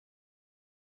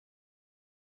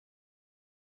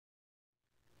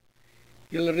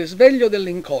Il risveglio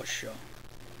dell'Inconscio,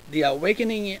 The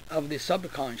Awakening of the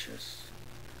Subconscious,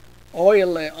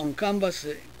 oil on canvas,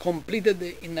 completed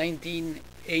in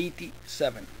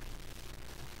 1987.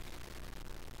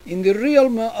 In the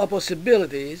realm of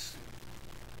possibilities,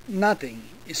 nothing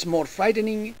is more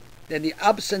frightening than the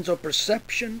absence of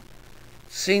perception,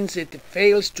 since it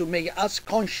fails to make us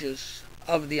conscious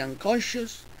of the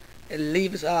unconscious and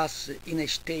leaves us in a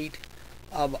state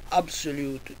of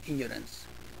absolute ignorance.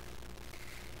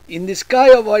 In the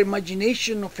sky of our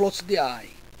imagination floats the eye,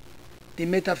 the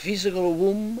metaphysical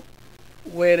womb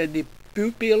where the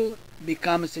pupil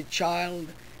becomes a child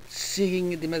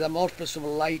seeking the metamorphosis of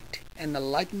light and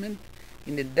enlightenment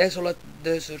in the desolate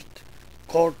desert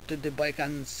courted by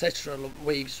ancestral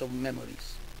waves of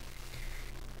memories.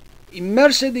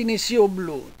 Immersed in a sea of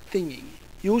blue, thinking,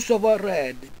 hues of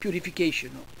red,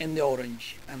 purification, and the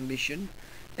orange, ambition,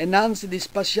 enhance the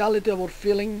spatiality of our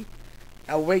feeling,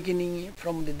 awakening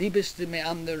from the deepest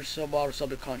meanders of our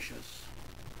subconscious.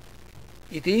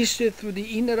 It is through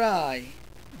the inner eye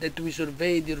that we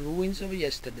survey the ruins of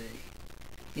yesterday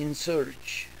in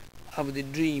search of the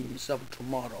dreams of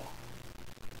tomorrow.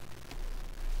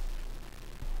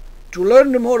 To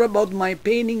learn more about my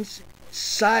paintings,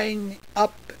 sign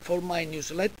up for my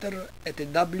newsletter at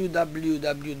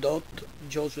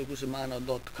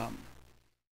www.josephcusimano.com.